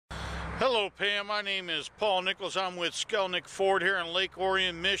Hello, Pam. My name is Paul Nichols. I'm with Skalnek Ford here in Lake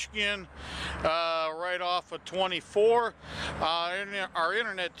Orion, Michigan, right off of 24. Our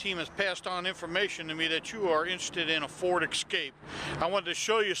internet team has passed on information to me that you are interested in a Ford Escape. I wanted to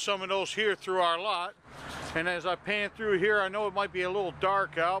show you some of those here through our lot. And as I pan through here, I know it might be a little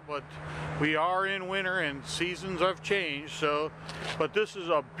dark out, but we are in winter and seasons have changed. But this is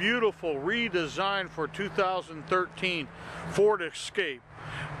a beautiful redesign for 2013 Ford Escape.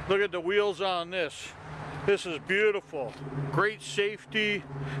 Look at the wheels on this. This is beautiful. Great safety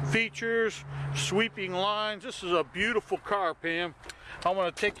features, sweeping lines. This is a beautiful car, Pam. I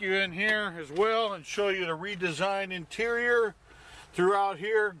want to take you in here as well and show you the redesigned interior throughout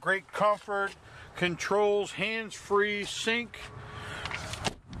here. Great comfort, controls, hands-free sync.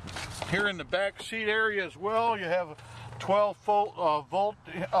 Here in the back seat area as well, you have a 12-volt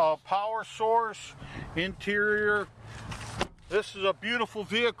power source, interior. This is a beautiful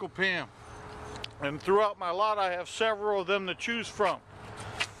vehicle, Pam. And throughout my lot, I have several of them to choose from.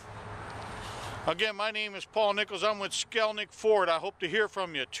 Again, my name is Paul Nichols. I'm with Skalnek Ford. I hope to hear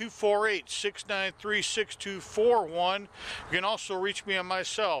from you. 248-693-6241. You can also reach me on my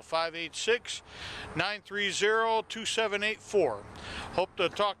cell, 586-930-2784. Hope to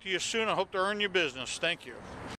talk to you soon. I hope to earn your business. Thank you.